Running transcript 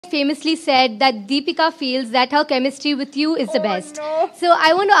famously said that Deepika feels that her chemistry with you is the best. No. So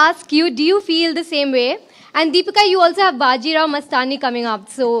I want to ask you, do you feel the same way? And Deepika, you also have Bajirao Mastani coming up.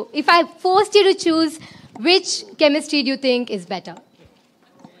 So if I forced you to choose, which chemistry do you think is better?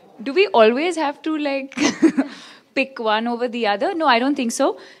 Do we always have to like pick one over the other? No, I don't think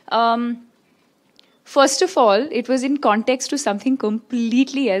so. First of all, it was in context to something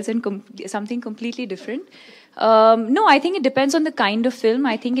completely else and something completely different. No, I think it depends on the kind of film.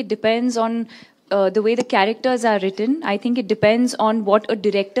 I think it depends on the way the characters are written. I think it depends on what a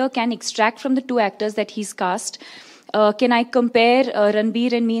director can extract from the two actors that he's cast. Can I compare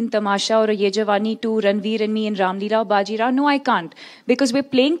Ranbir and me in Tamasha or Ye Jawani to Ranveer and me in Ram Leela or Bajirao? No, I can't. Because we're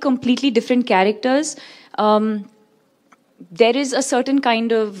playing completely different characters. There is a certain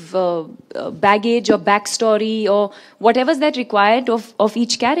kind of baggage or backstory or whatever's that required of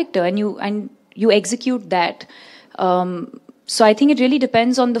each character, and you execute that. So I think it really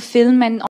depends on the film and